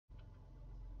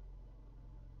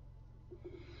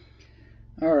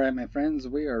Alright, my friends,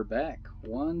 we are back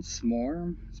once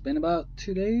more. It's been about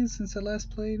 2 days since I last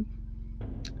played.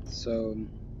 So,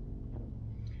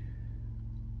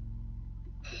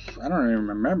 I don't even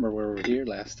remember where we were here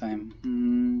last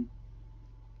time.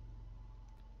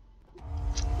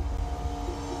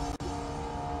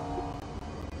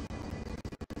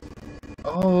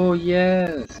 Oh,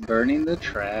 yes, burning the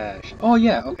trash. Oh,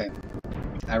 yeah, okay.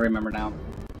 I remember now.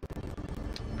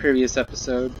 Previous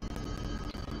episode,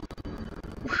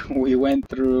 we went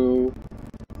through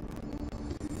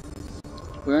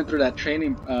that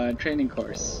training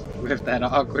course with that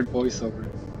awkward voiceover.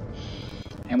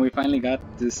 And we finally got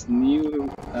this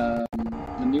new,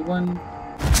 the new one.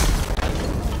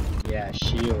 Yeah,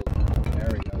 shield. There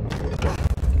we go.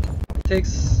 It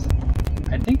takes,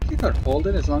 I think you could hold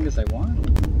it as long as I want.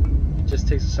 It just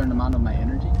takes a certain amount of my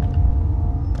energy.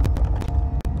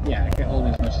 Yeah, I can hold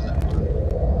it as much as I want.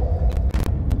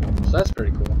 So that's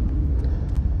pretty cool.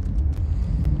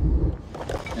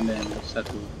 And then you just have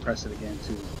to press it again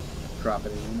to drop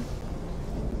it in.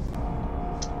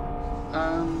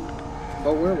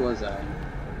 But where was I?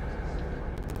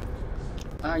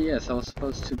 Ah, yes, I was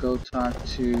supposed to go talk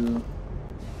to...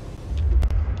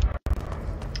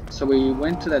 So we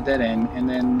went to that dead end, and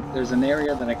then there's an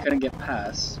area that I couldn't get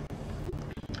past.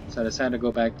 So I decided to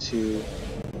go back to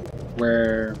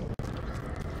where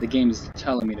the game is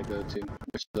telling me to go to,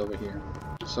 which is over here.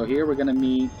 So here we're gonna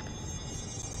meet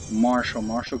Marshall.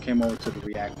 Marshall came over to the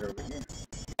reactor over here.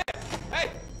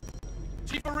 Hey!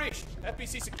 Chief Arish,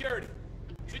 FBC Security.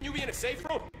 Shouldn't you be in a safe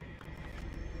room?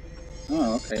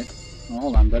 Oh, okay. Well,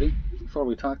 hold on, buddy. Before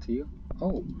we talk to you.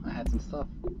 Oh, I had some stuff.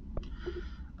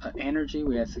 Energy,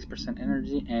 we had 6%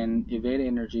 energy, and evade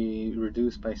energy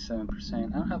reduced by 7%. I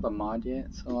don't have a mod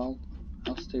yet, so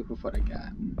I'll stick with what I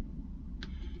got.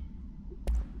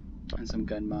 And some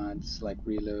gun mods like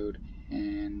reload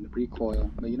and recoil.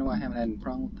 But you know what? I haven't had any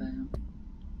problem with that.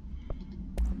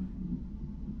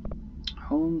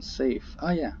 Home safe.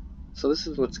 Oh yeah. So this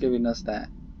is what's giving us that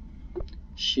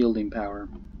shielding power.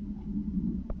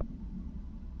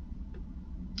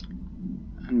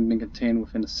 And been contained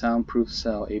within a soundproof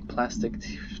cell, a plastic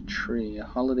tree, a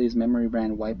Holiday's memory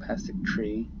brand white plastic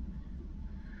tree.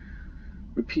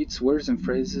 Repeats words and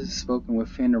phrases spoken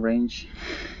within a range.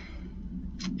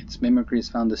 Its mimicry is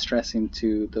found distressing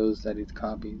to those that it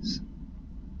copies.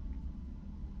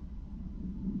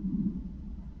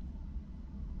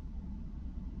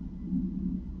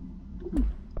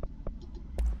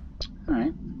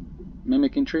 Alright.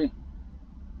 Mimicking tree.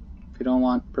 If you don't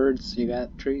want birds, you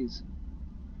got trees.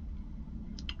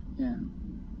 Yeah.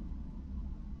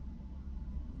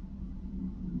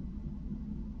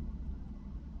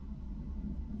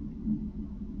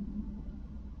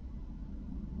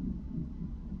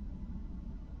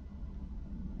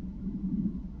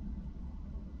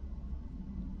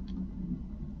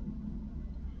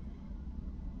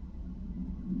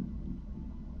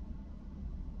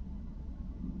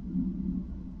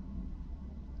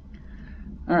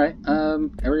 Alright,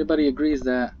 everybody agrees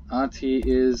that Ati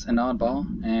is an oddball,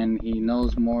 and he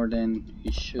knows more than he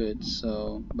should,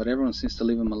 so, but everyone seems to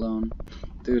leave him alone.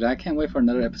 Dude, I can't wait for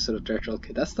another episode of Retro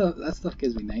Kid. That stuff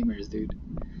gives me nightmares, dude.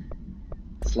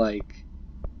 It's like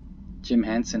Jim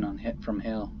Henson on Hit from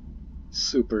Hell.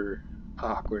 Super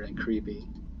awkward and creepy.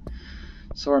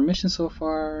 So our mission so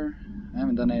far, I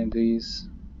haven't done any of these.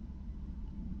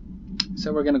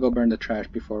 So we're gonna go burn the trash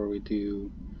before we do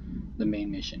the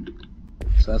main mission.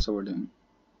 So that's what we're doing.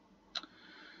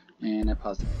 And I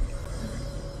paused it.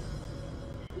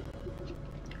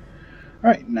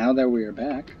 Alright, now that we are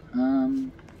back,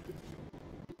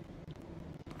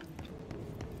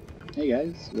 hey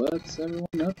guys, what's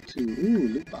everyone up to? Ooh,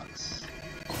 loot box.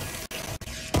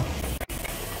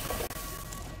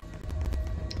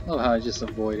 Love how I just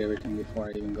avoid everything before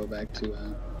I even go back to,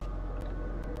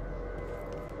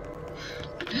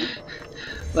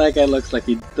 That guy looks like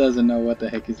he doesn't know what the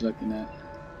heck he's looking at.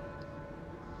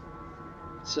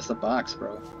 It's just a box,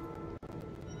 bro.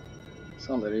 That's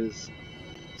all it is.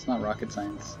 It's not rocket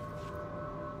science.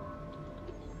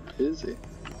 Is it?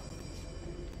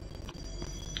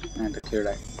 I had to clear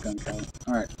that gun count.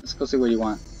 Alright, let's go see what you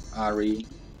want, Ari.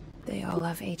 They all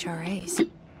have HRAs.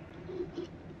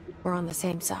 We're on the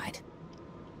same side.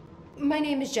 My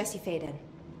name is Jesse Faden.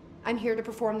 I'm here to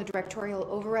perform the directorial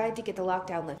override to get the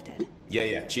lockdown lifted.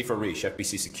 Yeah, Chief Arish,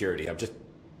 FBC Security. I'm just...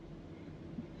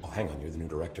 Oh, hang on, you're the new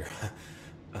director.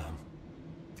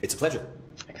 It's a pleasure.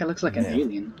 That guy looks like an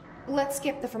alien. Let's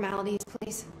skip the formalities,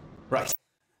 please. Right.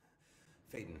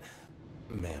 Faden,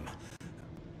 ma'am.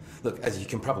 Look, as you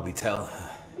can probably tell,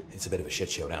 it's a bit of a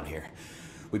shit show down here.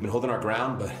 We've been holding our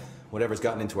ground, but Whatever's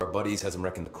gotten into our buddies has them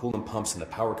wrecking the coolant pumps and the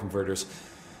power converters.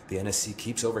 The NSC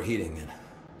keeps overheating, and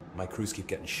my crews keep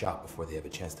getting shot before they have a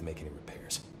chance to make any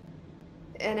repairs.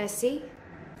 NSC?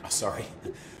 Oh, sorry.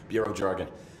 Bureau jargon.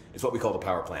 It's what we call the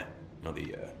power plant. You know,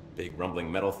 the big rumbling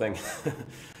metal thing?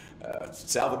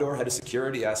 Salvador, head of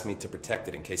security, asked me to protect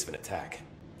it in case of an attack.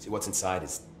 See, what's inside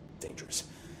is dangerous.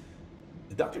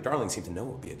 Dr. Darling seemed to know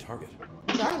it would be a target.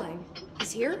 Darling?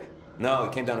 He's here? No,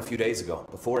 he came down a few days ago,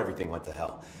 before everything went to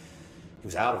hell. He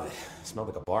was out of it. Smelled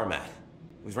like a bar mat.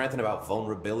 He was ranting about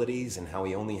vulnerabilities and how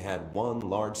he only had one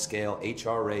large-scale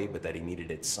HRA, but that he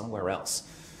needed it somewhere else.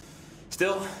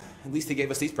 Still, at least he gave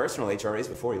us these personal HRAs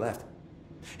before he left.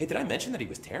 Hey, did I mention that he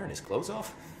was tearing his clothes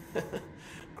off?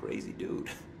 Crazy dude.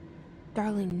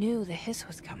 Darling knew the hiss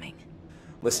was coming.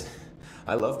 Listen,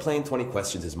 I love playing 20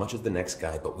 questions as much as the next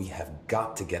guy, but we have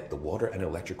got to get the water and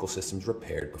electrical systems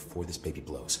repaired before this baby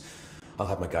blows. I'll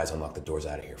have my guys unlock the doors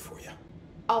out of here for you.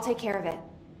 I'll take care of it.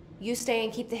 You stay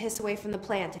and keep the hiss away from the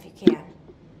plant if you can.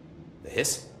 The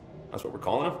hiss? That's what we're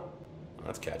calling him? Oh,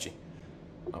 that's catchy.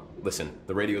 Oh, listen,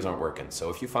 the radios aren't working, so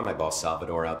if you find my boss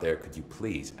Salvador out there, could you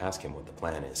please ask him what the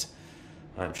plan is?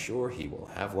 I'm sure he will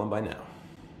have one by now.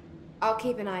 I'll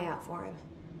keep an eye out for him.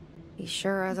 He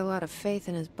sure has a lot of faith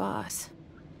in his boss.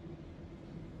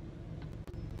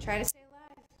 Try to stay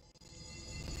alive.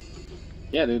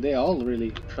 Yeah, dude, they all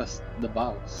really trust the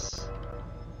boss.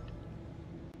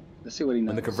 Let's see what he knows.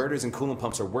 When the converters and coolant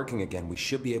pumps are working again, we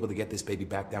should be able to get this baby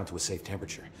back down to a safe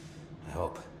temperature. I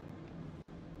hope.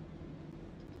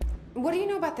 What do you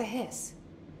know about the hiss?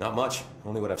 Not much,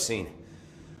 only what I've seen.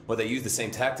 Well, they use the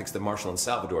same tactics that Marshall and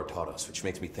Salvador taught us, which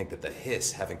makes me think that the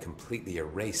hiss haven't completely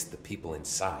erased the people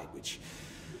inside, which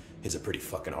is a pretty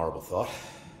fucking horrible thought.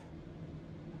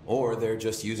 Or they're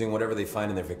just using whatever they find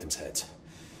in their victims' heads.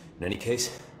 In any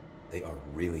case, they are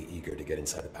really eager to get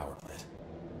inside the power plant.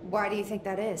 Why do you think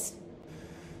that is?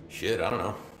 Shit, I don't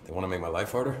know. They want to make my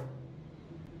life harder?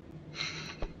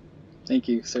 Thank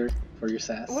you, sir, for your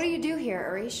sass. What do you do here,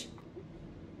 Arish?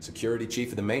 Security chief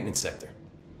of the maintenance sector.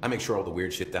 I make sure all the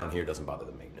weird shit down here doesn't bother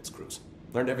the maintenance crews.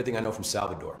 Learned everything I know from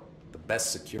Salvador. The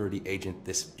best security agent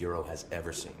this bureau has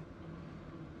ever seen.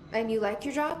 And you like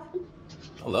your job?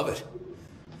 I love it.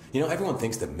 You know, everyone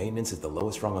thinks that maintenance is the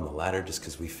lowest rung on the ladder just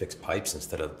because we fix pipes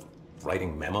instead of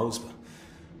writing memos, but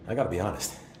I gotta be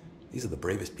honest. These are the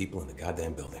bravest people in the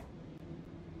goddamn building.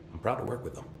 I'm proud to work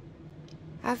with them.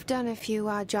 I've done a few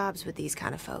odd jobs with these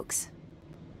kind of folks.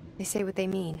 They say what they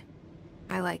mean.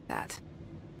 I like that.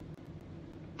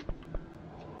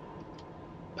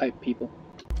 Pipe people.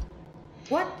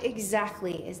 What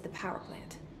exactly is the power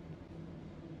plant?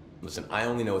 Listen, I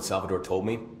only know what Salvador told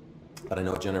me, but I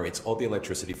know it generates all the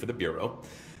electricity for the Bureau,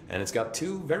 and it's got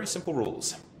two very simple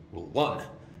rules. Rule 1,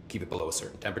 keep it below a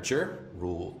certain temperature.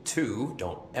 Rule 2,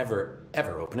 don't ever,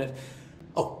 ever open it.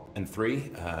 Oh, and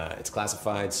 3, it's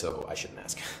classified, so I shouldn't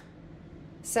ask.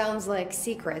 Sounds like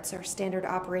secrets are standard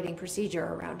operating procedure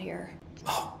around here.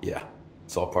 Oh, yeah.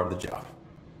 It's all part of the job.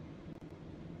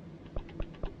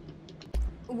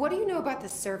 What do you know about the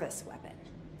service weapon?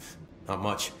 Not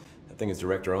much. That thing is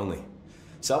director only.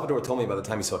 Salvador told me by the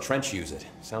time he saw Trench use it.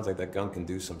 Sounds like that gun can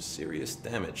do some serious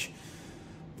damage.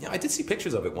 Yeah, I did see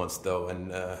pictures of it once, though,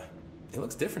 and it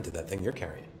looks different to that thing you're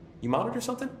carrying. You modded or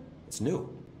something? It's new.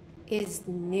 Is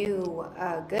new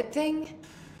a good thing?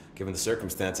 Given the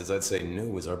circumstances, I'd say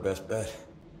new is our best bet.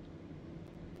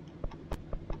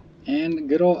 And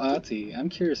good old Ati. I'm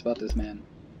curious about this man.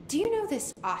 Do you know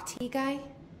this Ati guy?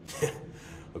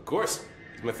 Of course.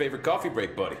 He's my favorite coffee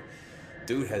break buddy.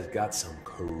 Dude has got some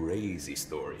crazy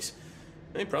stories.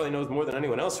 He probably knows more than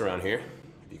anyone else around here,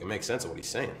 if you can make sense of what he's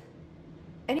saying.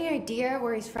 Any idea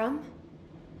where he's from?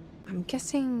 I'm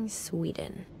guessing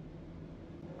Sweden.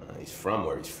 He's from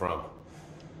where he's from.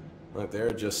 Look, there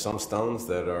are just some stones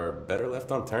that are better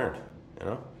left unturned, you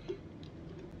know?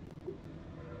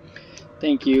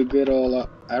 Thank you, good old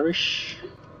Irish.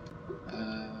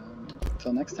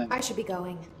 Till next time. I should be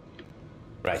going.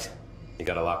 Right. You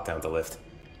got a lockdown to lift.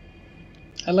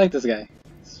 I like this guy.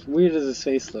 As weird as his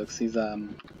face looks, he's got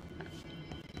some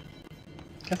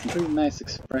pretty nice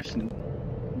expression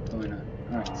going on.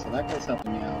 Alright, so that guy's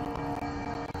helping me out.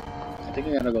 I think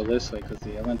I gotta go this way because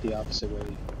I went the opposite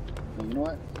way. Well, you know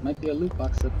what? Might be a loot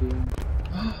box up here.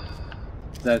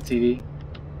 Is that a TV?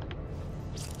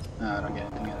 No, I don't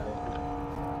get anything out of it.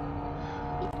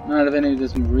 Not out of any of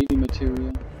this reading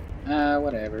material.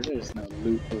 Whatever. There's no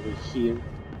loot over here.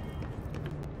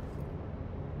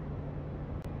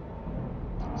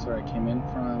 That's where I came in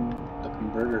from. The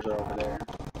converters are over there.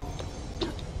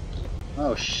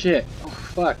 Oh shit! Oh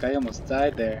fuck! I almost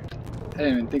died there. I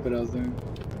didn't even think what I was doing.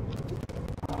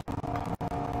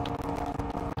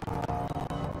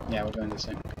 Yeah, we're going this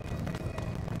way.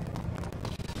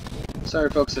 Sorry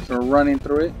folks if we're running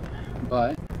through it,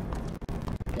 but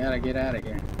gotta get out of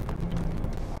here.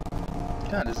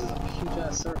 God, this is a huge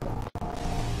ass circle.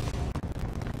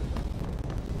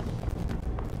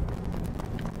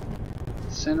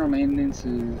 Central maintenance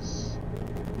is...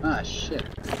 Ah, shit.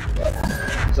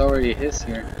 There's already a hiss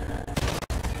here.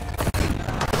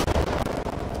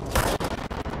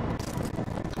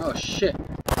 Oh, shit.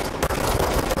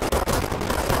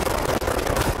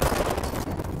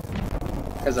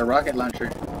 Has a rocket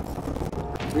launcher.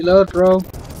 Reload, bro.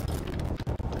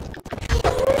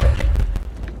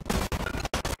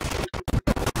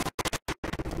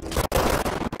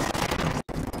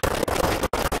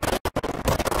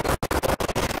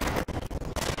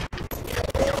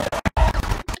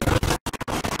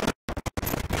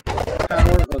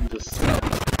 Power of the sun.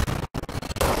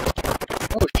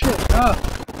 Oh shit! Ah!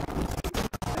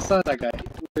 I saw that guy.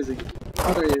 Where is he?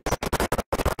 Oh, there he is.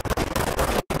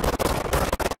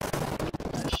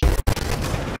 Ah, shit.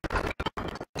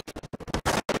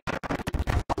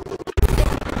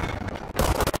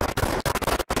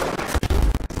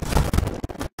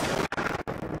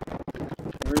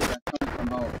 Where is that coming from?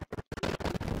 Oh.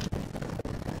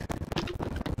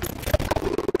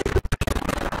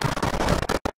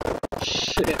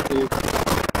 Shit, dude.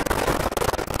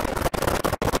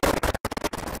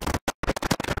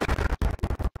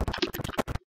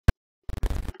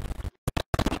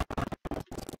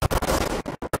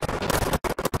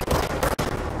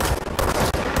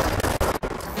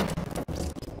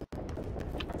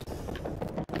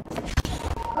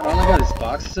 I only got his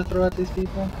boxes to throw at these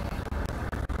people.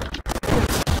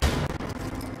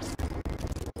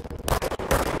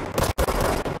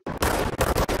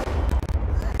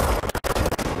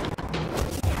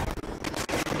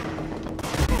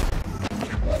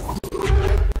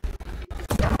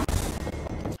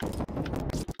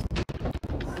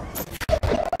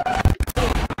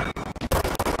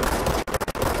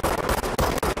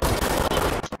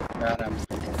 Got him.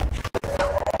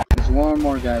 There's one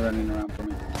more guy running around for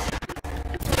me.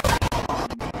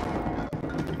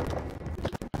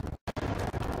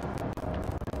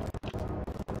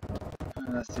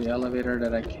 That's the elevator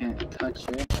that I can't touch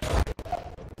yet.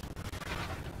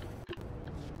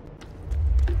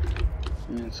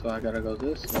 And so I gotta go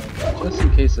this way, just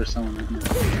in case there's someone in here.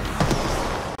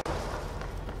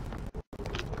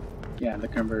 Yeah, the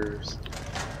converters.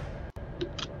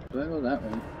 Do I go that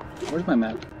way? Where's my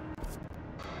map?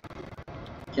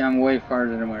 Yeah, I'm way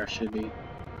farther than where I should be.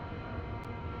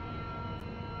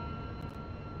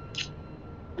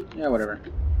 Yeah, whatever.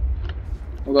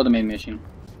 We'll go to the main mission.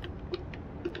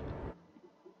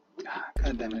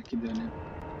 God damn it, I keep doing it.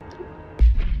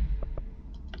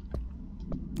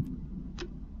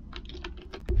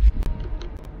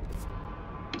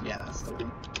 Yeah, that's the way.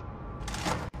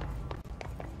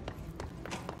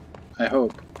 I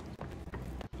hope.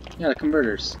 Yeah, the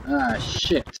converters. Ah,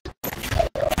 shit.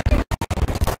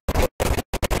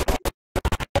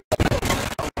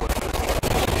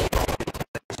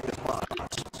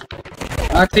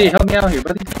 Oxy, help me out here,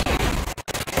 buddy.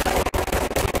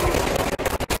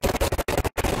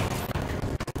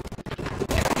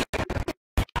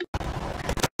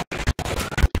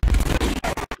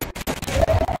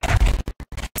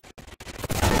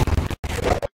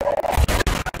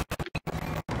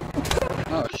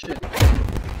 Oh shit.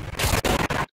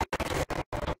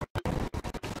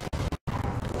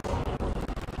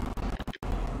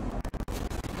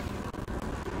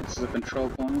 This is a control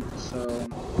point, so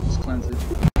let's cleanse it.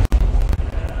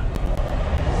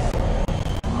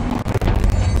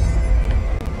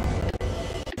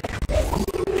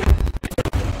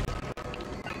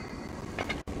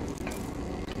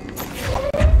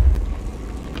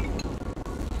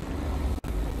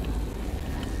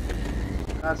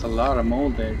 That's a lot of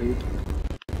mold there, dude.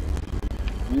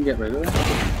 You can get rid of that?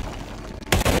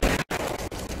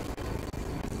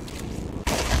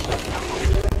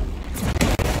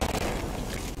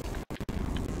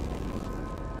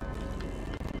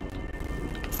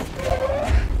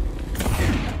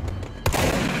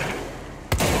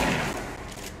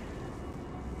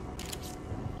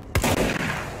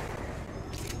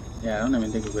 Yeah, I don't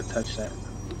even think we could touch that.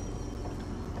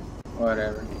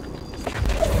 Whatever.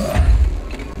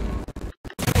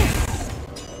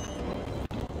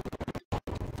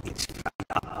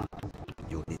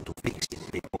 You need to fix it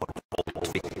before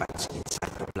all big bats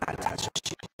inside the plant has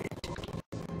shifted.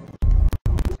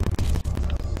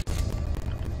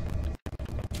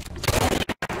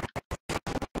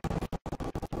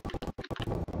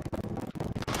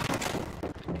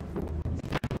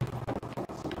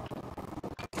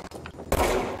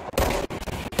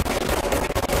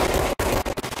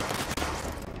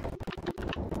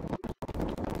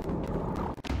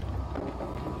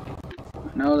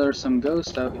 there's some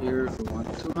ghosts out here who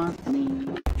want to hunt me.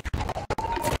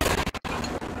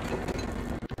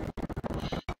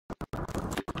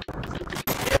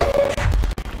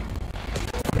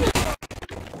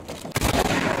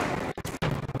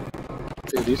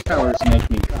 Dude, these powers make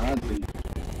me godly.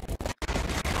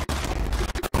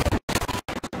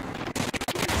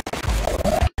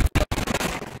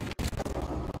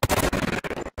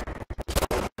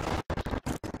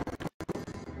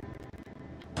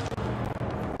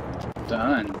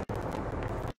 Done.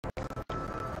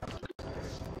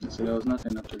 So there was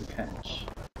nothing up to the catch.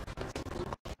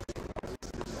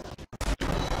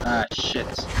 Ah, shit.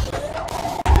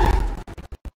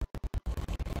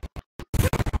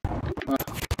 Oh.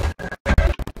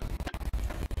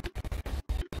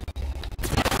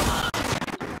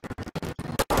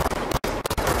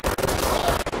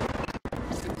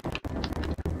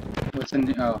 What's in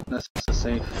the— oh, that's the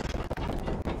safe.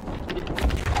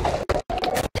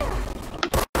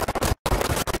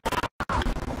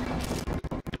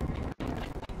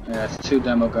 Yeah, it's 2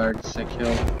 demo guards I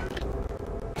killed.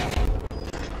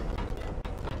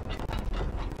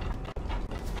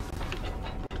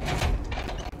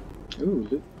 Ooh,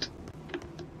 loot.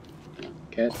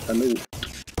 Get the loot.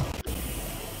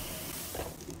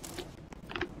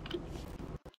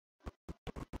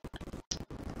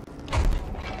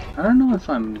 I don't know if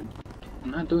I'm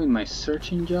not doing my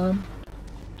searching job,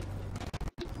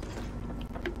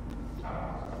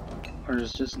 or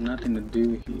there's just nothing to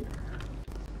do here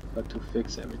but to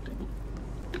fix everything.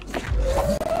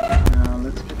 Now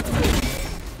let's get that.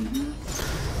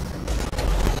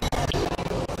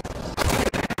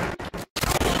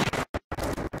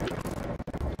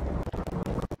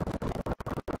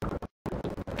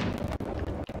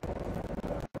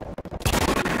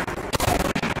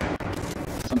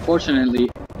 It's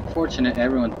fortunate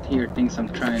everyone here thinks I'm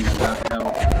trying to not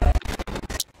help.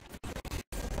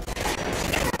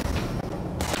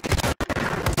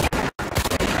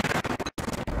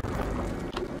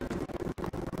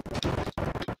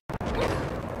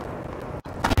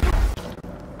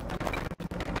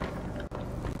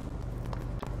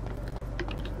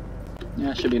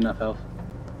 Yeah, should be enough health.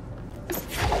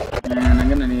 And I'm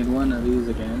gonna need one of these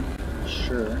again.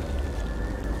 Sure.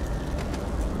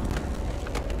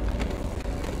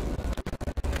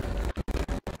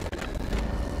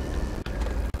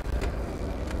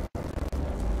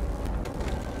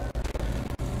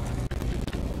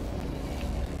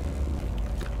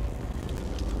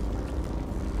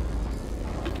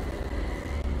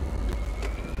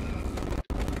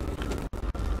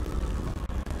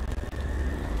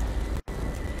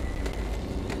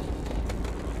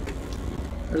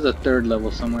 There's a 3rd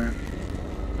level somewhere.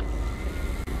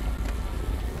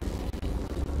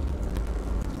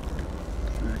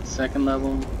 Alright, 2nd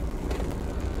level.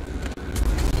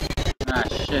 Ah,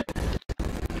 shit.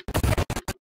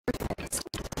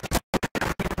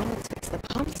 Let's fix the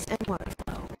pumps and water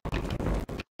flow.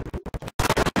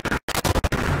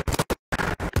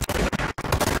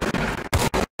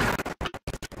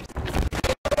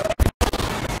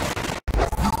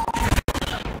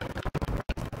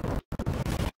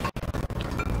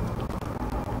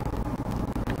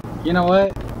 You know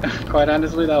what? Quite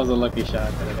honestly, that was a lucky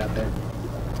shot that I got there.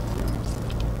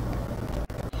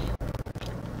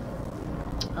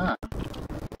 Ah.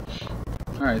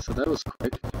 Alright, so that was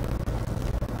quick.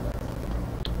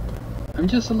 I'm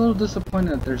just a little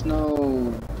disappointed that there's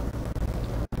no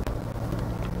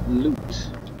loot.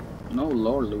 No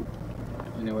lore loot.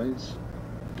 Anyways.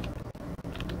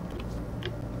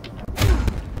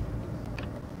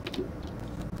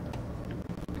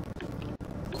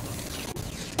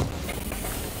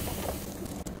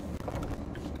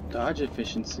 Dodge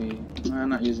efficiency. I'm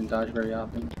not using dodge very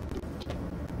often.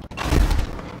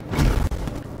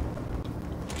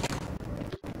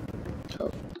 Oh.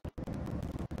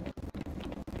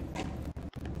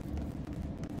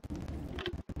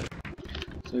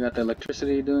 So we got the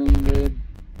electricity doing good.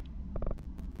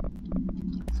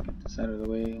 Let's get this out of the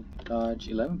way. Dodge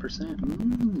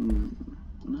 11%.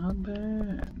 Not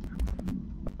bad.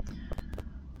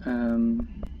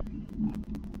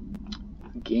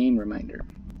 Game reminder.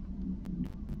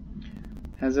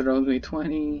 Hazard only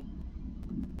 20.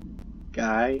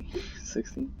 Guy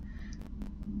 60.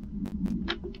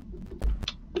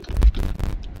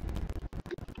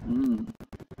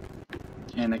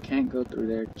 And I can't go through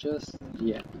there just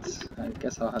yet. I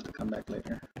guess I'll have to come back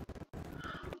later.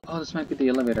 Oh, this might be the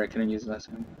elevator I couldn't use last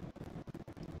time.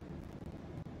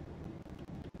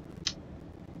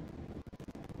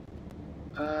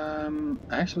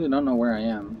 I actually don't know where I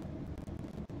am.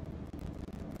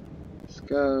 Let's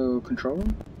go control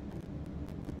room.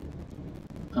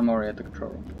 I'm already at the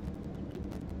control room.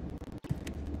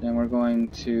 Then we're going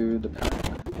to the power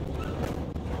plant.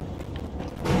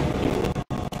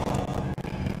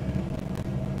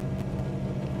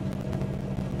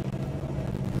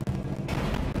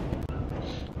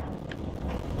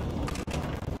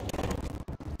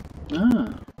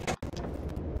 Ah.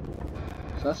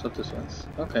 So that's what this was.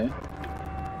 Okay.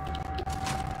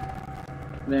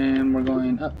 Then we're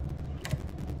going up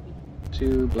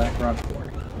to Black Rock Quarry.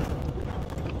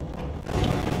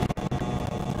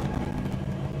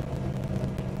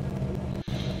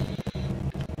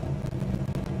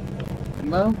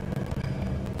 Well,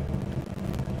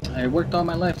 I worked all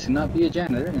my life to not be a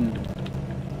janitor, and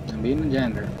I'm being a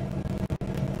janitor.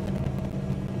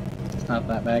 It's not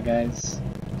that bad, guys.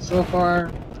 So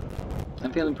far,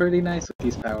 I'm feeling pretty nice with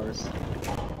these powers.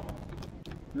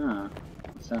 Ah,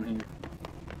 what's down here?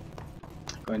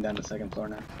 Going down to the second floor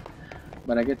now.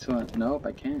 But I get to a... Nope,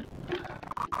 I can't.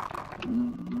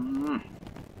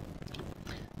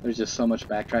 There's just so much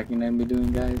backtracking I'm gonna be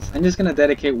doing, guys. I'm just gonna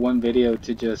dedicate one video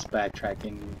to just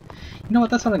backtracking. You know what?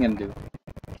 That's what I'm gonna do.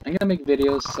 I'm gonna make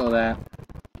videos so that...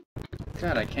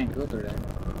 God, I can't go through that.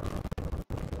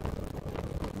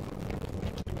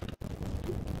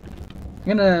 I'm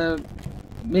gonna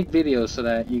make videos so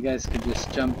that you guys can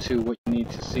just jump to what you need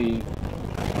to see.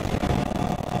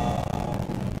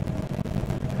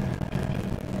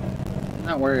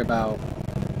 Not worry about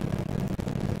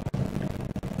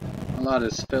a lot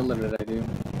of this filler that I do.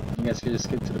 You guys can just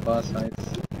skip to the boss fights.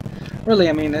 Really,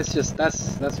 I mean, that's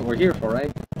what we're here for,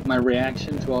 right? My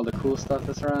reaction to all the cool stuff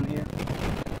that's around here.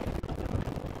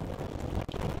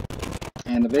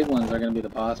 And the big ones are gonna be the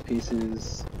boss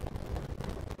pieces,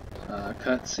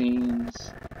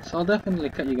 cutscenes. So I'll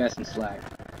definitely cut you guys some slack.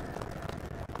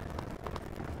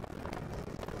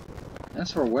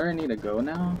 As for where I need to go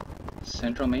now,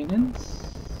 central maintenance.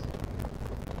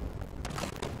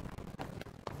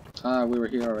 We were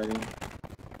here already.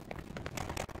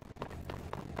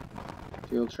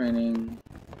 Field training,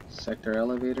 sector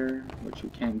elevator, which we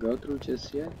can't go through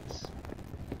just yet.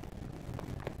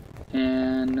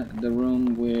 And the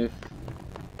room with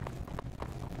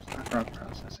rock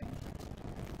processing.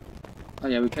 Oh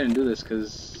yeah, we couldn't do this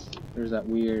because there's that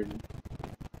weird...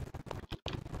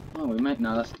 Oh, we might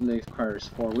not. That's the requires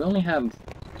 4. We only have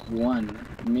 1,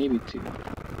 maybe 2.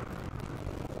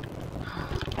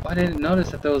 I didn't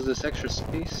notice that there was this extra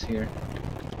space here.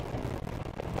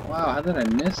 Wow, how did I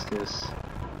miss this?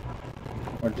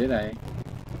 Or did I?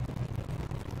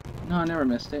 No, I never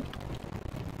missed it.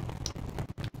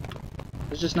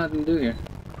 There's just nothing to do here.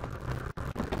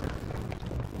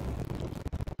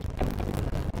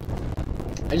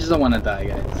 I just don't want to die,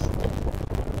 guys.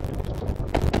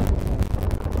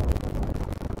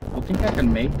 You think I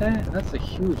can make that? That's a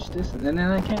huge distance. And then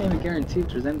I can't even guarantee if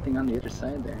there's anything on the other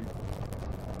side there.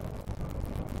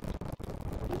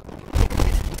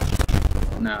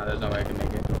 No, there's no way I can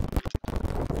make it.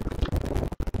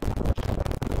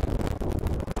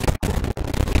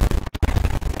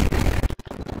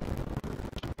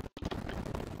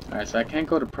 Alright, so I can't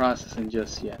go to processing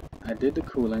just yet. I did the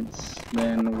coolants,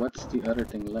 then what's the other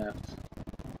thing left?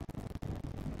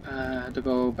 I have to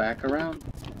go back around.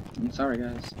 I'm sorry,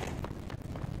 guys.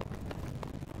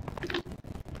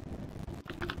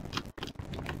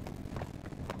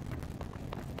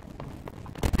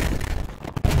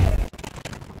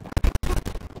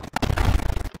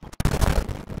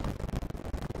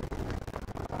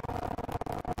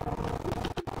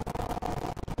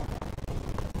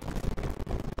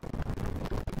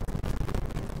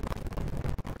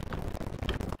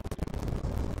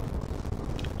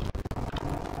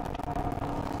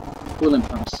 Coolant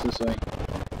pumps this way.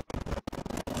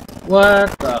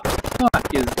 What the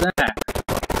fuck is that?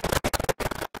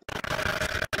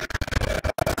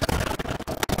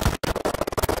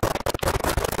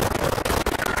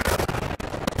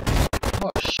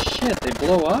 Oh shit, they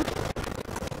blow up?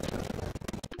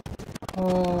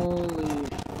 Holy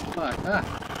fuck. Ah.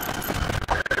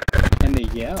 And they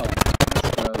yell. That's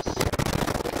gross.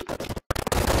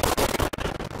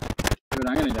 Dude,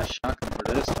 I'm gonna need a shotgun for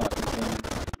this fucking thing.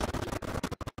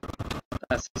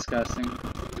 That's disgusting.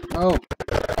 Oh!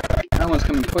 That one's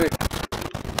coming quick.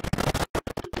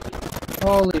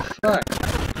 Holy fuck.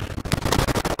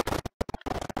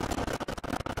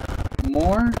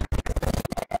 More?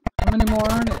 How many more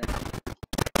are there?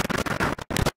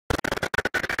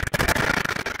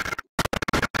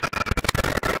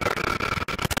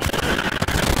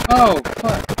 Oh,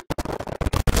 fuck.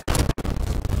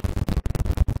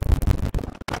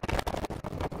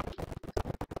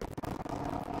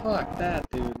 Fuck that,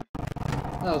 dude.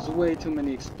 That was way too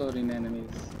many exploding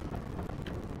enemies.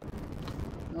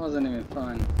 wasn't even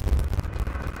fun.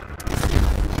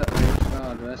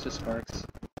 Oh, that's just sparks.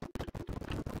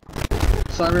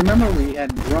 So I remember we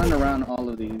had run around all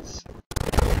of these,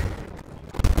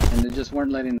 and they just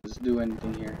weren't letting us do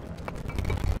anything here.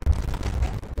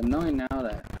 But knowing now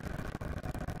that,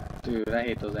 dude, I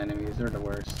hate those enemies. They're the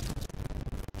worst.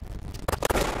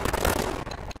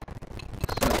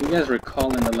 So if you guys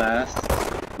recall in the last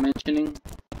mentioning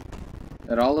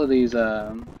that all of these,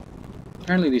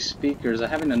 apparently these speakers,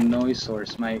 having a noise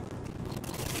source might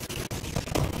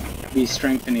be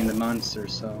strengthening the monster,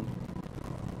 so.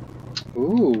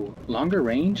 Ooh, longer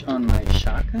range on my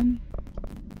shotgun?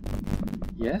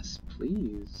 Yes,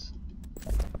 please.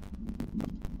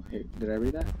 Wait, did I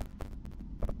read that?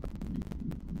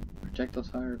 Projectile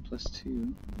fire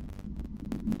 +2.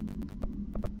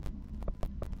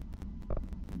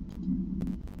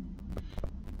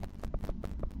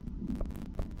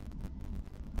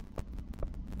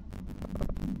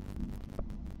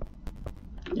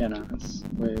 Yeah, no, that's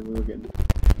we were good.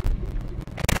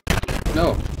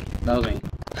 No, that was me.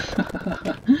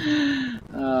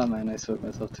 Oh man, I swept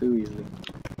myself too easily.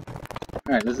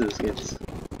 Alright, let's do this, kids.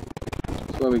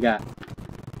 So what we got?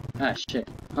 Ah, shit.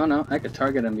 Oh no, I could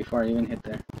target him before I even hit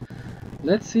there.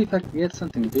 Let's see if I can get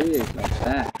something big like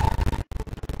that.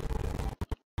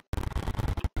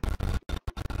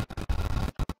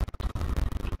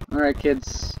 Alright,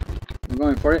 kids. We're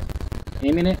going for it.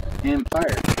 Aiming it and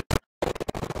fire.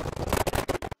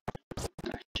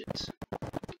 Ah, shit.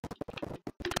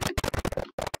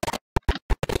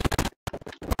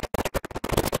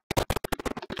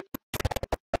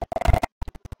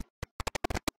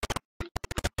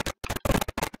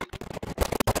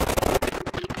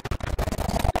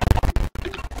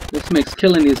 This makes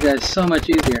killing these guys so much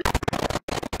easier.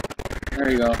 There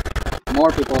you go. More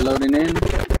people loading in.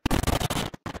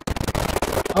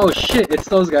 Oh shit, it's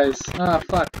those guys. Ah,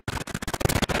 fuck.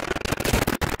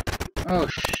 Oh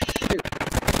shit.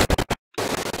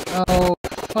 Oh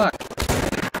fuck.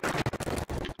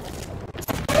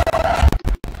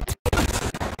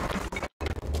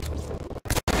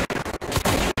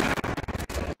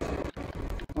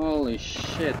 Holy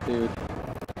shit, dude.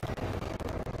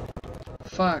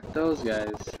 Fuck those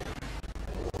guys.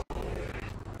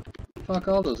 Fuck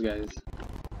all those guys.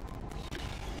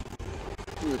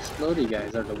 These explodey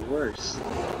guys are the worst.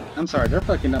 I'm sorry, they're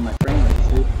fucking up my frame rates,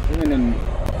 dude. Even in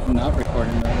not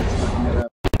recording mode, it's fucking it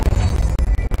up.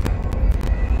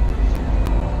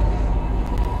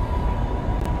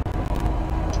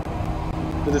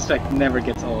 But this effect never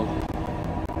gets old.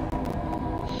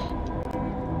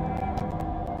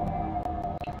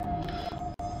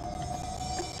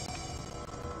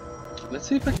 Let's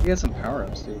see if I can get some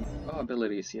power-ups, dude. Oh,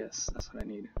 abilities, yes, that's what I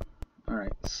need.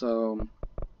 Alright, so...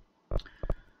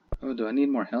 Oh, do I need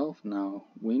more health? No,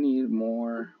 we need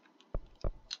more...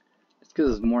 It's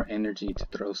because it's more energy to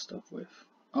throw stuff with.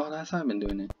 Oh, that's how I've been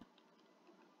doing it.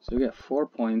 So we got 4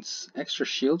 points. Extra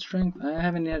shield strength? I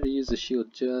haven't had to use the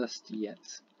shield just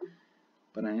yet.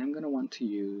 But I am going to want to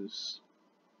use...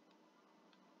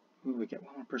 Ooh, we get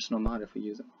one more personal mod if we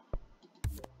use it.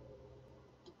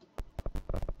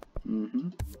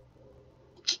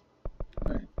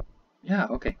 Alright. Yeah,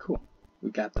 okay, cool.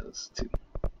 We got those too.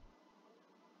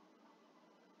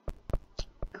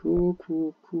 Cool,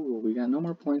 cool, cool. We got no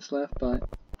more points left, but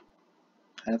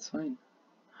that's fine.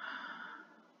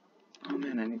 Oh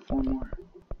man, I need 4 more.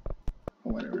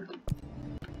 Or whatever.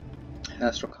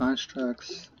 Astral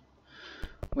constructs.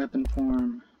 Weapon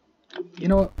form. You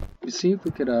know what? Let's see if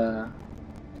we could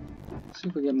see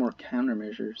if we get more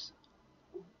countermeasures.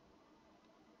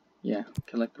 Yeah,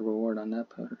 collect the reward on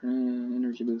that part.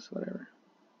 Energy boost, whatever.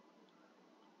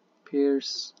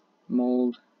 Pierce,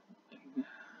 mold.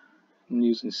 I'm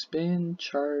using spin,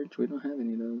 charge. We don't have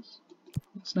any of those.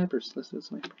 Snipers. Let's do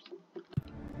snipers.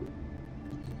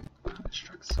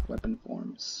 Constructs, weapon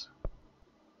forms.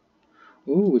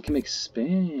 Ooh, we can make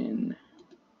spin.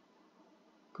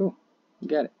 Cool. We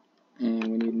got it. And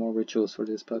we need more rituals for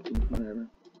this puppy. Whatever.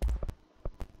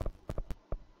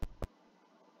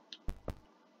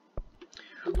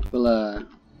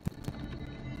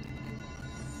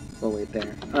 We'll wait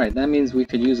there. Alright, that means we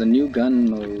could use a new gun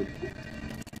mode.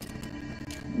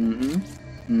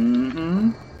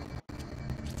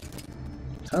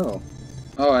 Oh.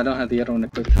 Oh, I don't have the other one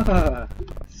equipped.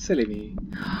 Silly me.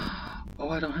 Oh,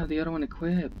 I don't have the other one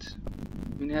equipped.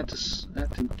 I mean, I have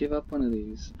to give up one of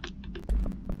these.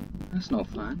 That's no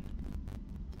fun.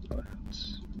 Wow.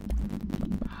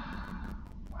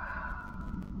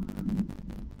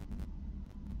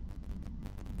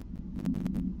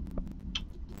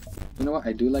 You know what?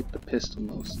 I do like the pistol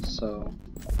most, so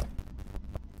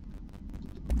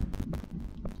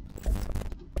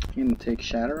can take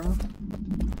shatter off.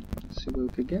 See what we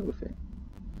could get with it.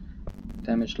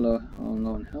 Damage low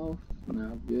on health.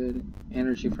 Not good.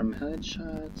 Energy from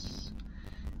headshots.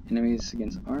 Enemies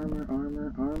against armor.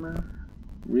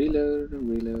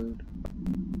 Reload.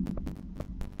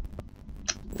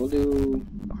 We'll do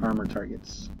armor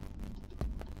targets.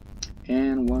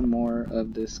 And one more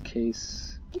of this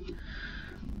case.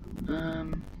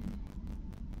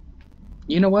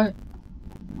 You know what?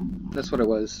 That's what it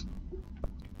was.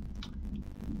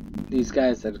 These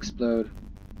guys that explode.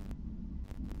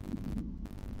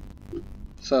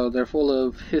 So they're full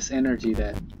of his energy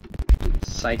that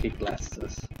psychic blasts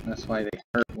us. That's why they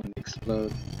hurt when they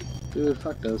explode. Dude,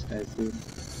 fuck those guys, dude.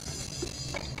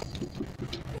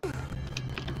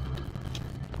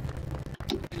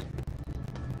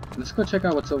 Let's go check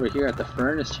out what's over here at the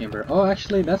furnace chamber. Oh,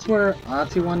 actually, that's where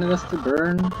Ati wanted us to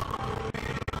burn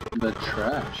the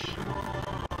trash.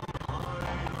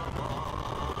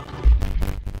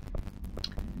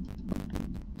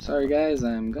 Sorry guys,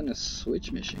 I'm gonna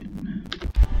switch mission.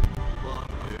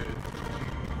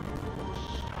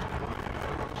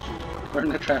 Burn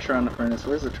the trash around the furnace.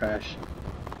 Where's the trash?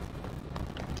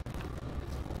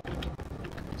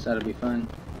 So that'll be fun.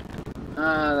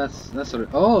 Ah, that's what it,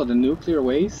 oh, the nuclear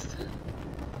waste?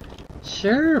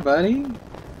 Sure, buddy.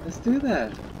 Let's do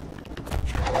that.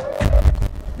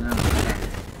 No.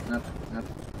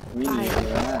 We need to do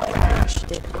that.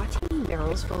 Did 14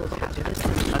 barrels full of hazardous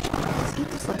materials.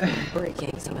 Seems like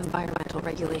breaking some environmental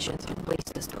regulations on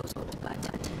waste disposal, but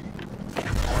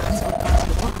that's what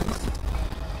he wants,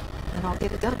 and I'll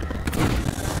get it done.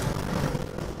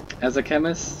 As a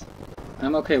chemist,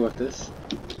 I'm okay with this.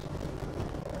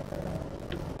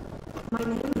 My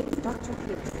name is Dr.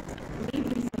 Pierce, lead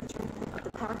researcher of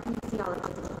the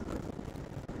Parakinesiology Lab.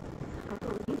 I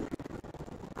believe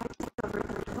I discovered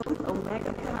a potent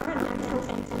omega paranatural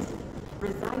entity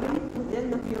residing within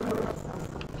the Bureau of Cells.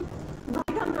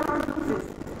 Right under our noses.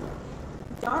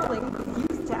 Darling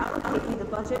refused to allocate me the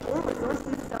budget or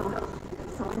resources,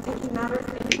 so I'm taking matters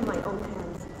into my own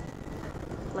hands.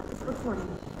 Let this recording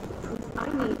prove I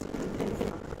need to convince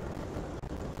him.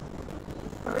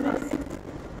 Furnace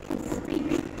can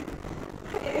speak.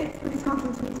 It's been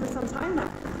talking to me for some time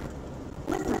now.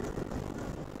 Listen.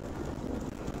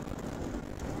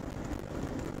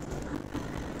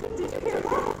 Did you hear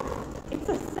that? It's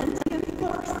a sentient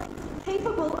force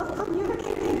capable of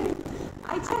communicating.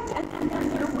 I checked and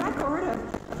there's no record of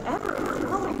ever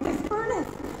controlling this furnace.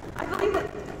 I believe that...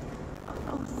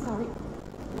 Oh, sorry.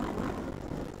 What?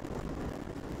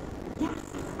 Yes,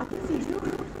 I can see you.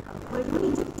 What do you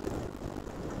need?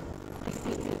 I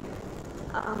see.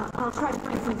 I'll try to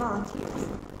find some volunteers.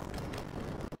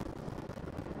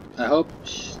 I hope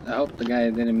the guy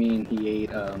didn't mean he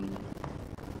ate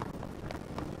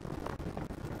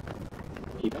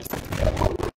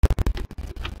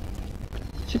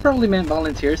She probably meant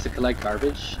volunteers to collect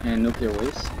garbage and nuclear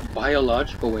waste.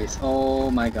 Biological waste.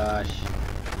 Oh my gosh.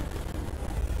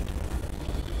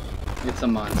 It's a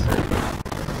monster.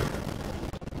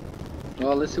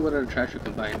 Well, let's see what other trash we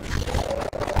can find.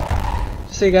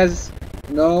 Just so you guys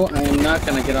know, I am not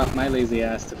gonna get off my lazy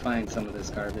ass to find some of this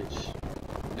garbage.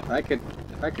 If I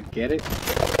could get it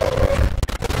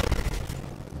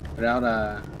without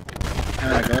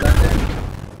having to go down there,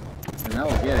 then I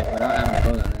will get it without having to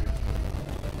go down there.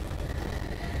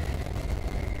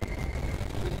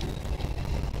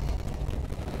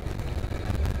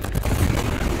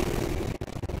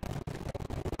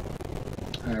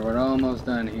 Alright, we're almost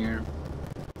done here.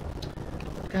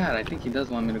 God, I think he does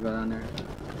want me to go down there.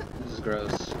 This is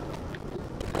gross.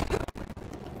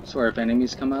 I swear if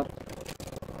enemies come up.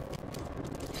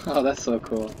 Oh, that's so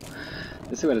cool.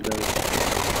 Let's see what it does.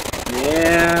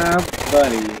 Yeah,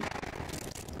 buddy.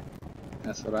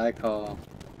 That's what I call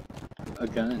a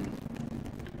gun.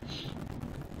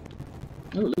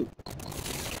 Ooh, loot.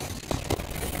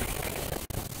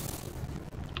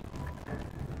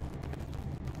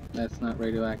 That's not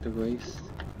radioactive waste.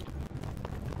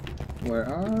 Where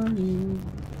are you?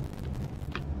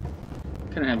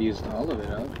 Couldn't have used all of it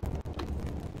up.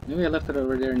 Maybe I left it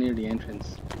over there near the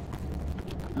entrance.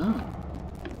 Oh.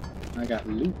 I got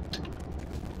loot.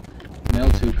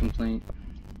 Mail-to complaint.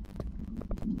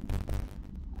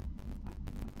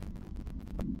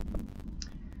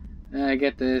 I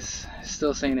get this.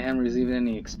 Still saying they haven't received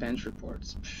any expense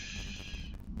reports.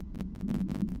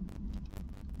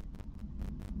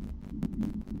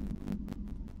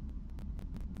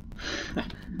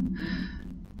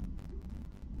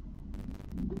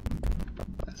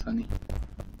 That's funny.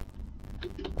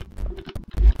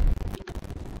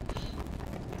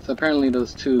 So apparently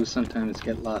those two sometimes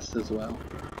get lost as well.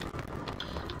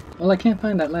 Well, I can't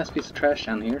find that last piece of trash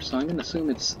down here, so I'm gonna assume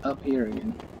it's up here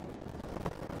again.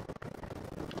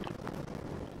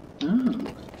 Oh.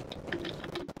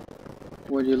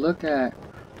 Would you look at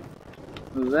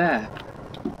that?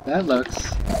 That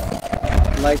looks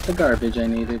like the garbage I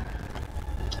needed.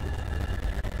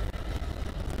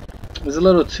 There's a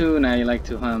little tune I like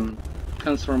to hum.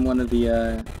 Comes from one of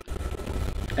the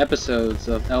episodes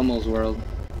of Elmo's World.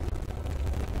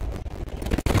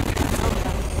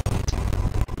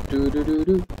 Do do do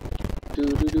do do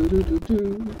do do do do do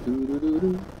do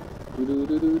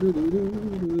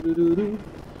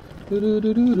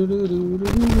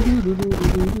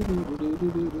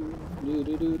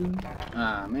do do.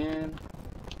 Ah man.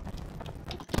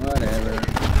 Whatever.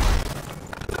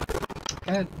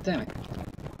 God damn it.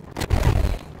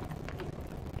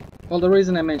 Well, the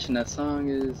reason I mentioned that song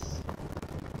is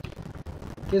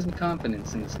it gives me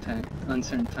confidence in this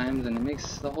uncertain times, and it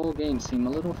makes the whole game seem a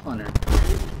little funner.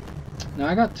 Now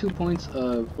I got 2 points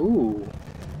of ooh.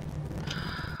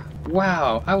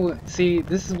 Wow, I would see.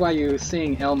 This is why you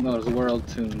sing Elmo's World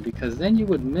tune, because then you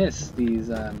would miss these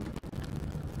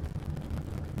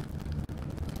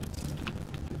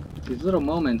little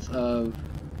moments of.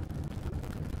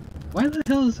 Why the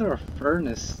hell is there a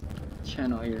furnace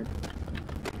channel here?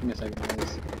 Give me a second,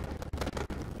 guys.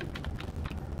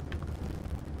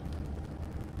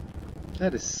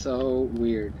 That is so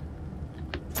weird.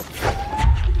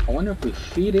 I wonder if we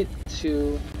feed it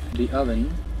to the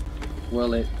oven,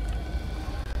 will it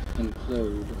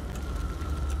implode?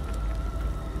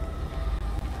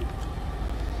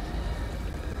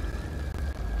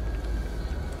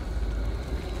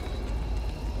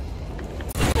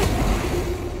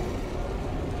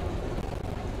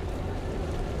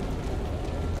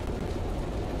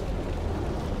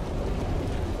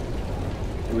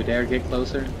 Do we dare get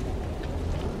closer?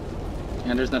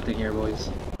 And there's nothing here, boys.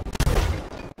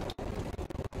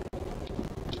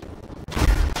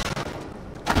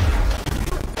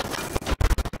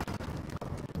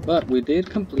 But we did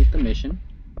complete the mission,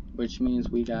 which means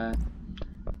we got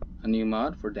a new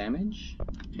mod for damage,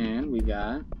 and we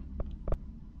got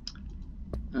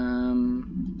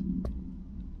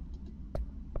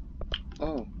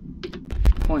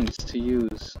points to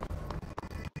use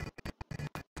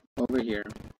over here.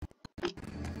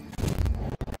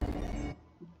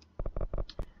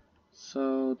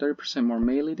 So 30% more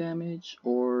melee damage,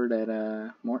 or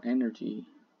that more energy.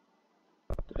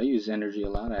 I use energy a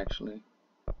lot actually.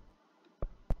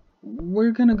 We're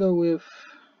gonna go with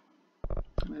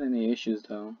not any issues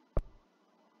though.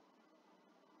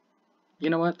 You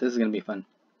know what? This is gonna be fun.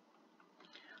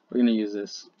 We're gonna use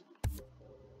this.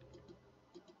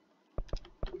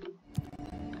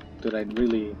 Dude, I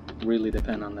really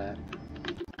depend on that.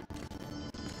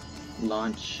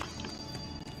 Launch.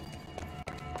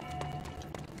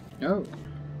 Oh,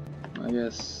 I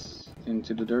guess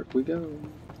into the dirt we go.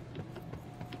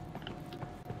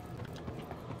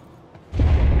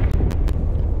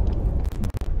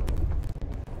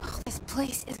 Oh, this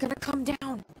place is gonna come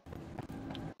down.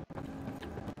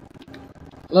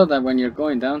 I love that when you're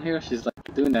going down here, she's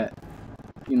like doing that,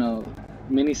 you know,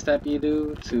 mini step you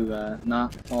do to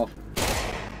not fall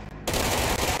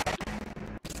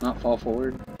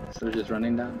forward instead of just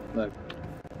running down. Look.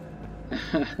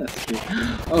 That's cute.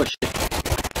 Oh shit.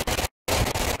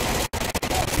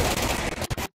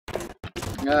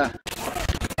 Ah.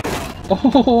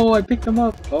 Oh, I picked him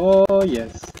up. Oh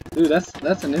yes. Dude, that's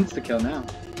an insta kill now.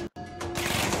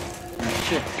 Oh,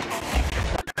 shit.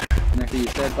 Next to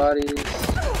these dead bodies.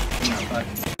 No, but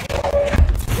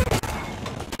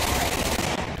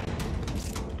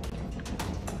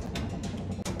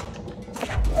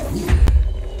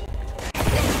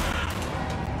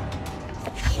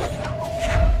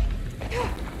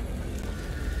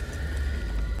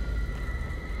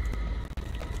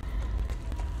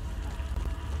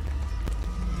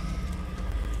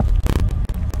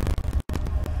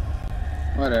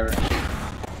whatever.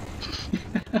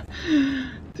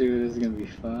 Dude, this is gonna be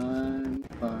fun.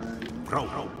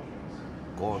 Bro,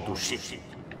 go to ship.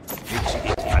 Fix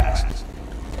it fast.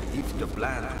 If the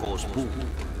plant goes boom,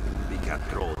 we can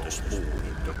throw the spoon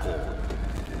in the coal.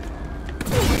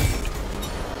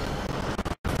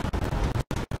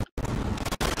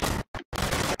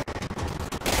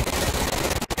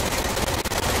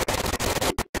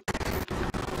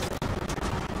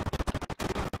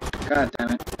 God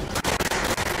damn it.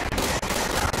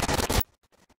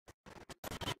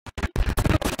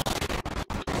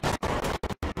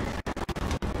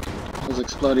 Those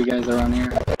explodey guys are on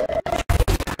here.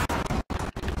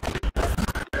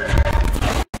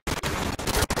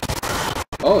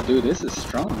 Oh, dude, this is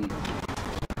strong.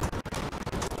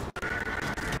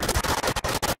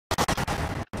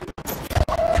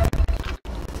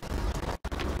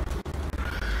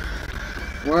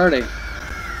 Where are they?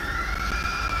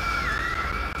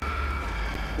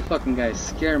 The fucking guys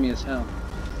scare me as hell.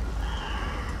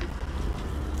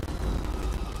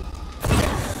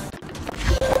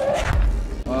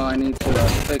 Oh, I need to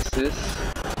fix this.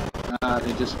 Ah,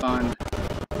 they just spawned.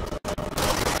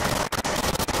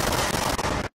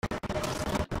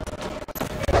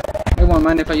 They won't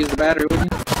mind if I use the battery with you?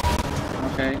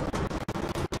 Okay.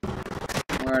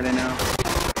 Where are they now?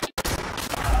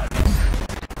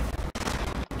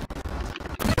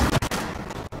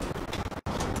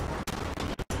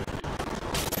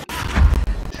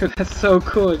 Dude, that's so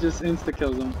cool, it just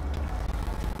insta-kills them.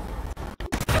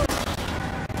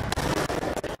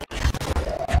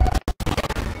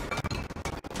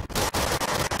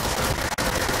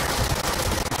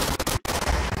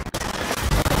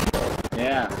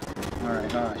 Yeah.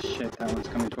 Alright, oh shit, that one's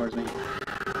coming towards me.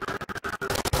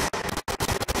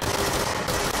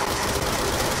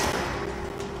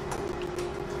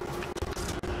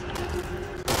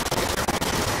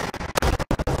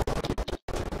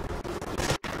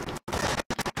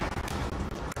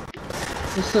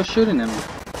 They're still shooting at me.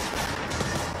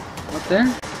 Up there?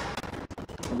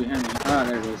 Or behind me? Ah,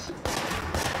 there it is.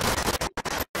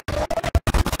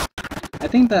 I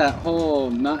think that whole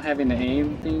not having to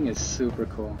aim thing is super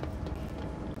cool.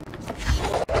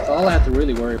 So all I have to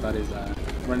really worry about is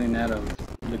running out of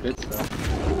the good stuff.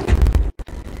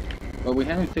 But we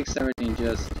haven't fixed everything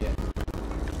just yet.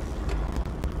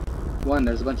 One,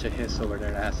 there's a bunch of hiss over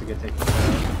there that has to get taken care of.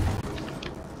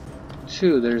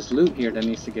 Two, there's loot here that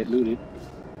needs to get looted.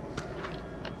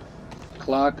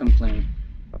 Claw complaint.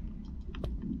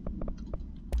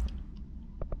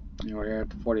 And we're here at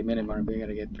the 40-minute mark, we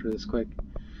gotta get through this quick.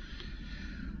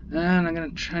 And I'm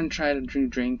gonna try to do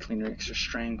drain cleaner extra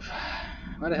strength.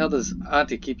 Why the hell does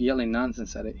Ati keep yelling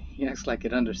nonsense at it? He acts like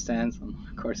it understands him.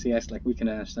 Of course, he acts like we can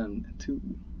understand it too.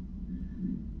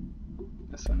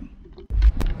 That's funny.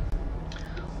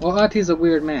 Well, Ati's a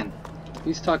weird man.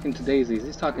 He's talking to daisies.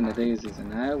 He's talking to daisies,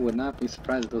 and I would not be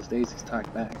surprised if those daisies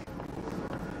talk back.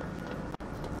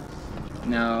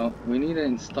 Now, we need to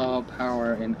install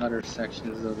power in other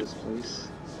sections of this place.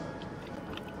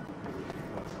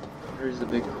 There's a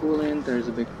big coolant, there's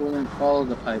a big coolant, follow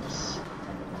the pipes.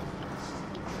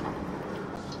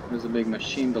 There's a big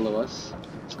machine below us.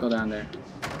 Let's go down there.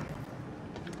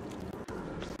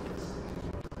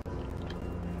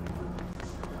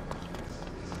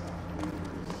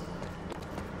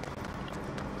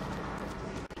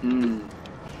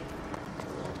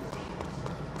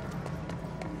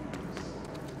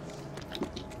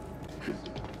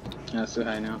 That's too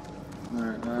high now.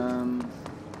 Alright,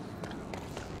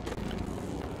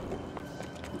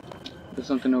 there's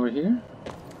something over here?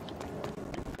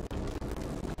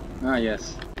 Ah,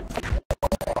 yes.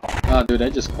 Oh, dude, I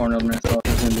just cornered myself.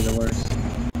 It's gonna be the worst.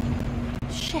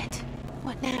 Shit.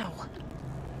 What now?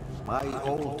 My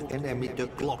old enemy, the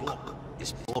clock,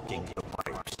 is blocking the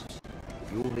pipes.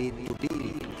 You need to deal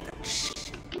with that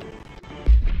shit.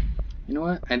 You know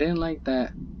what? I didn't like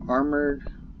that armored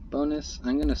bonus.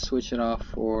 I'm gonna switch it off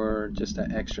for just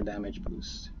that extra damage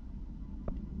boost.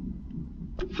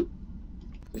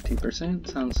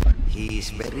 15% sounds fine. He is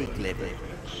very clever.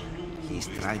 He's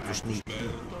trying to sneak in.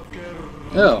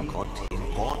 Oh. Got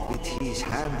him caught with his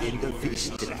hand in the fish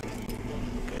trap.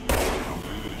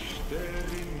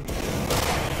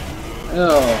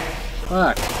 Oh.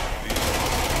 Fuck.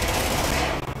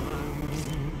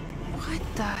 What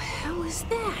the hell is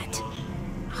that?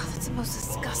 Oh, that's the most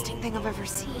disgusting thing I've ever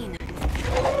seen.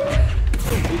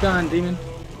 You gone, demon?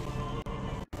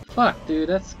 Fuck, dude,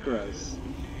 that's gross.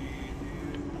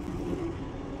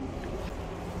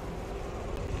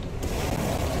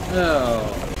 Oh.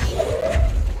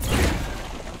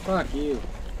 Fuck you.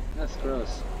 That's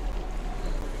gross.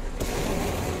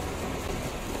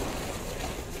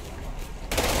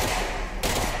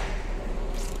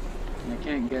 I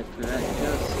can't get to that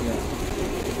just yet.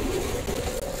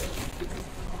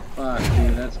 Fuck,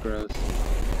 dude, that's gross.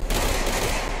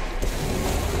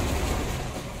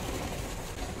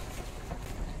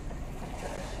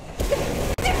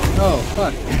 Oh,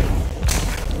 fuck.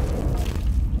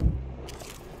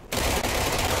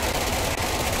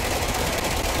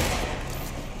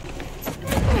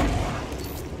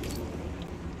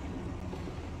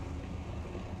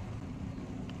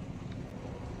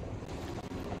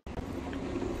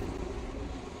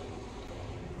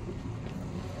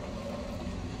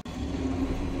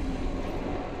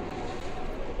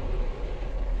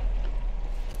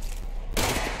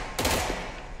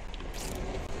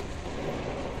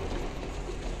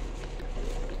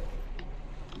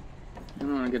 I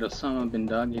don't want to get Osama bin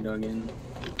Doggy again.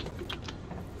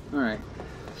 Alright,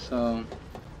 so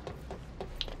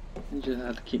I just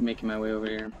have to keep making my way over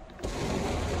here.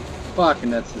 Fucking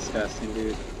that's disgusting,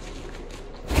 dude.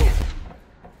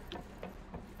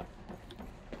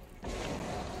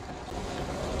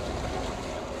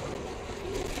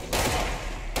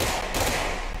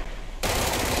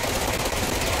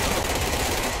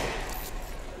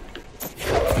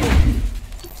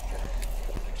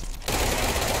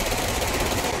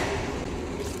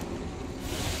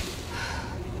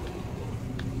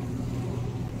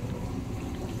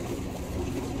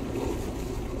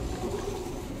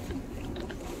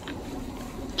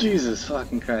 Jesus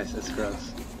fucking Christ, that's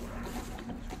gross.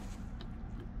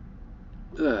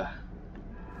 Ugh.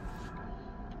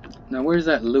 Now where's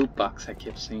that loot box I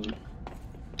kept seeing?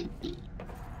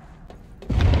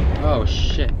 Oh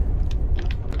shit.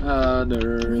 There's on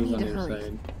the other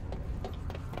side.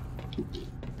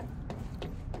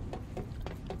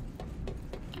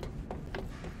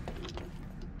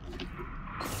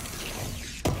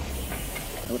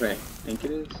 What do I think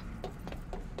it is?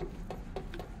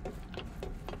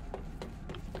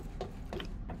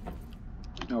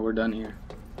 Oh, we're done here.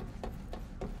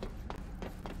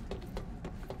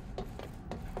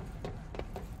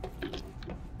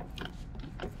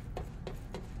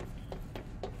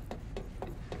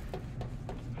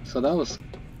 So that was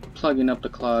plugging up the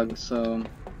clog, so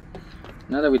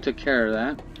now that we took care of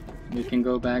that, we can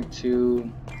go back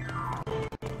to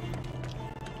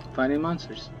fighting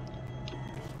monsters.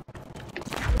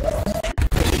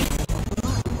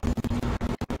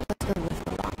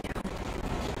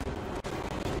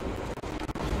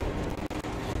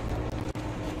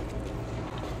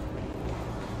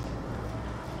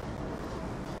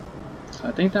 So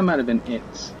I think that might have been it.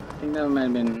 I think that might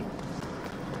have been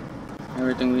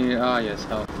everything we needed. Ah, yes,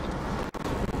 health.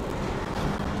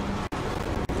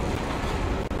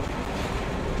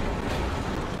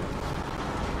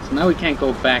 So now we can't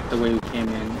go back the way we came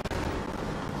in.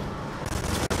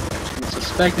 I'm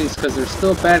suspecting it's because there's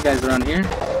still bad guys around here.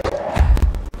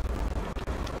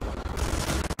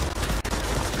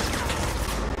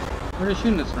 Where are they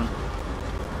shooting us from?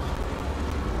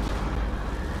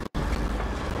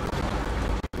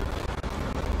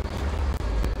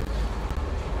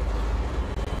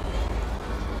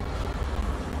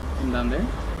 Down there?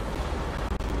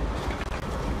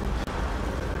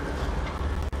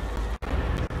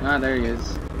 Ah, there he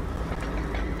is.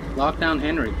 Lock down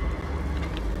Henry.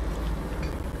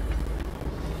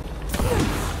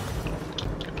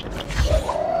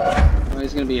 Oh,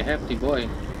 he's gonna be a hefty boy.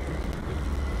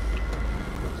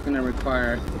 It's gonna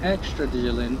require extra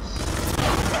vigilance.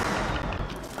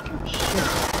 Oh, shit.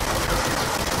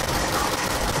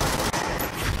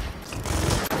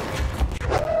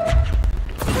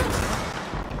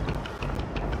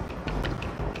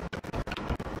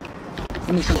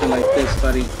 Give me something like this,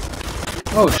 buddy.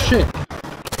 Oh shit!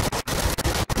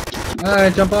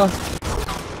 Alright, jump off.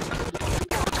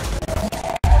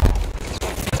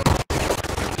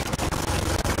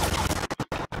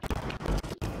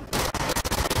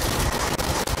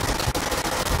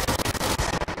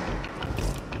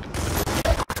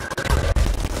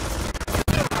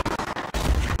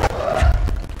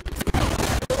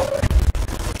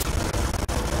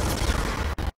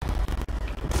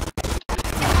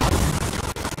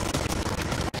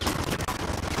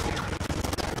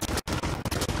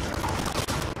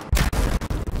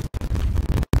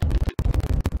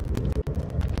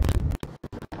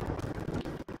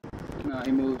 No,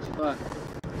 he moved. Fuck.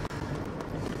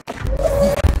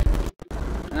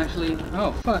 Actually,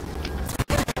 oh fuck.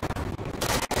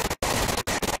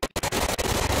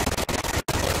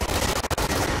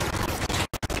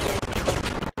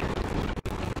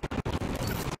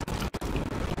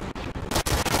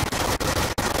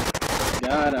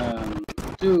 Got him.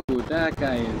 Dude, that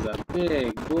guy is a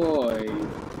big boy.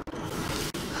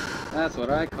 That's what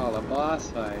I call a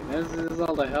boss fight. This is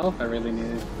all the health I really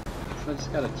needed. So I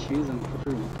just gotta choose him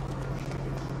through.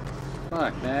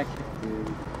 Fuck that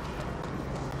dude.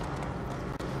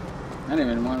 I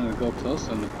didn't even want to go close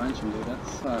to him to punch him, dude.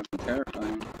 That's fucking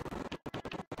terrifying.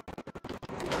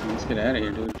 Let's get out of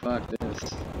here, dude. Fuck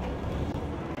this.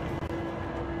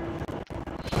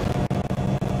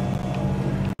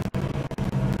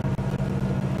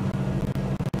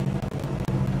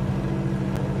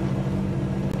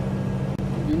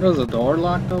 There's a door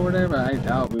locked over there, but I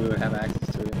doubt we would have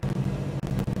access to it.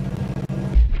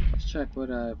 Let's check what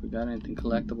if we got anything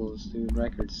collectibles, dude.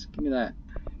 Records. Give me that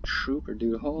trooper,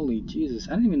 dude. Holy Jesus.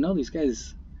 I didn't even know these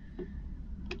guys.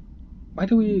 Why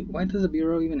does the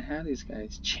Bureau even have these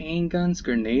guys? Chain guns,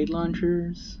 grenade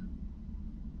launchers.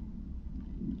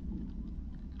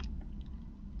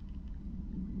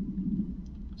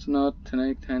 So now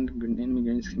tonight 10 enemy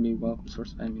grenades can be a welcome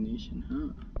source of ammunition, huh?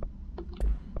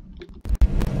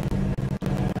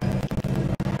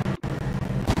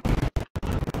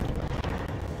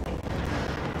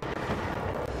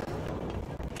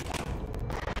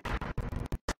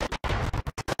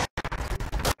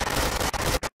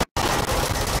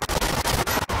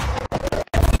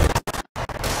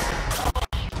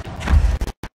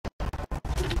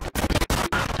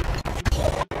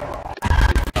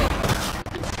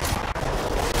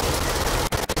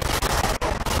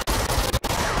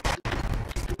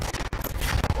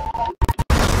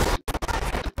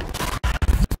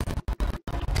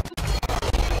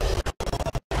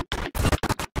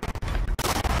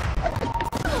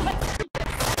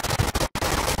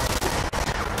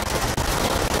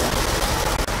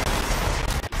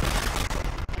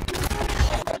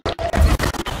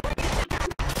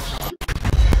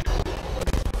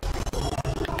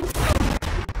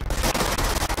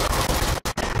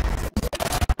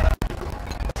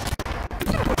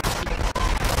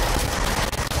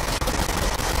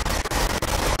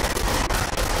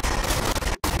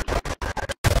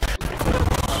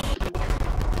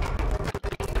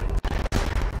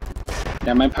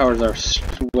 Yeah, my powers are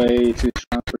way too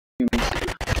strong for humans.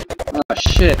 Oh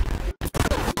shit.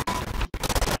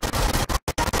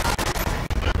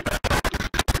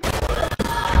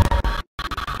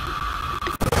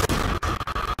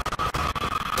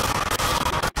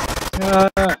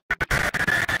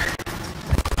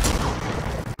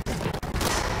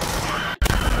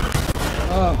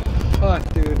 Oh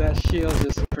fuck, dude, that shield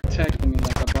just protecting me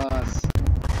like a boss.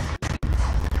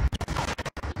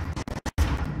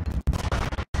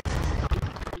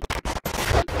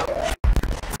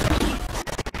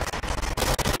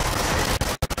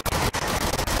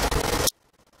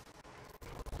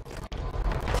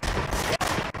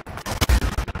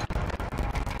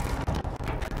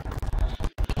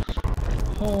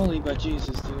 Holy but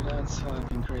Jesus, dude, that's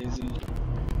fucking crazy.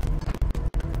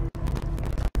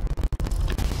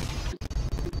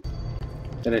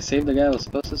 Did I save the guy I was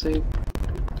supposed to save?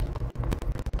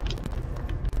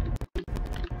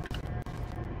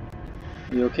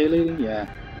 You okay, lady? Yeah,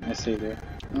 I saved her.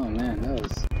 Oh man, that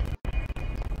was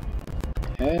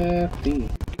hefty.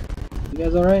 You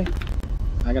guys alright?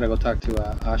 I gotta go talk to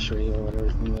Ashri or whatever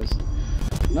his name was.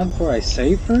 Not before I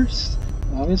save first,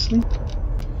 obviously.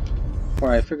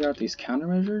 Before I figure out these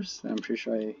countermeasures, I'm pretty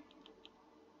sure I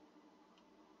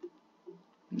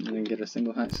didn't get a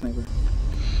single hot sniper.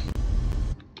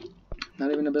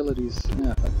 Not even abilities.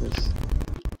 Yeah, fuck this.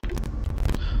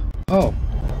 Oh!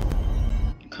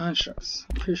 Constructs.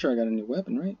 I'm pretty sure I got a new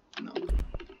weapon, right? No.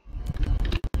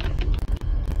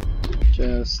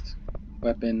 Just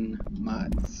weapon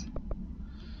mods.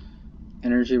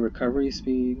 Energy recovery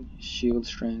speed, shield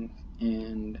strength,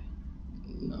 and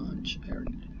launch area.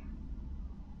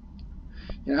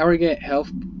 You know, I already get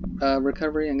health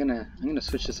recovery. I'm gonna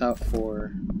switch this out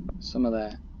for some of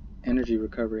that energy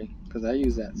recovery because I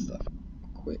use that stuff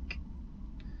quick.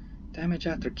 Damage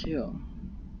after kill.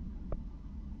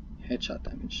 Headshot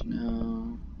damage.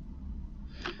 No.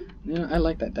 You know, I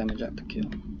like that damage after kill.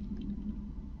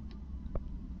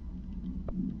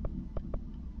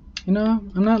 You know,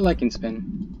 I'm not liking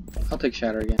spin. I'll take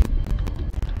shatter again.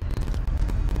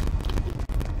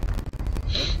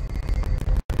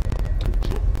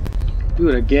 Do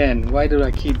it again. Why do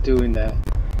I keep doing that?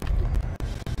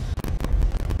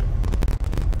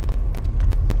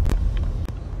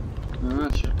 I'm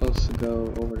not supposed to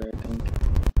go over there, I think.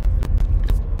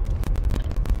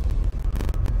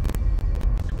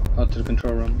 Oh, to the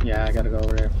control room. Yeah, I gotta go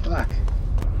over there. Fuck.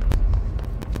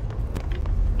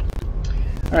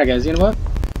 Alright guys, you know what?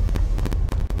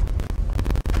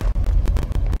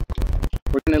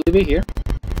 We're gonna leave it here.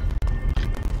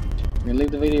 We're gonna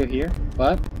leave the video here,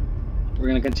 but we're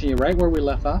gonna continue right where we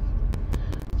left off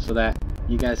so that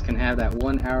you guys can have that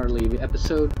 1 hourly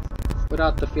episode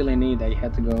without the feeling need that you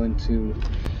had to go into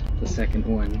the second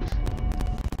one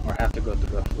or have to go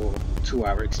through the full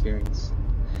 2-hour experience.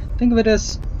 Think of it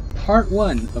as part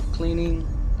 1 of cleaning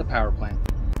the power plant.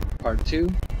 Part 2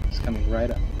 is coming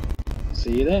right up.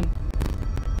 See you then.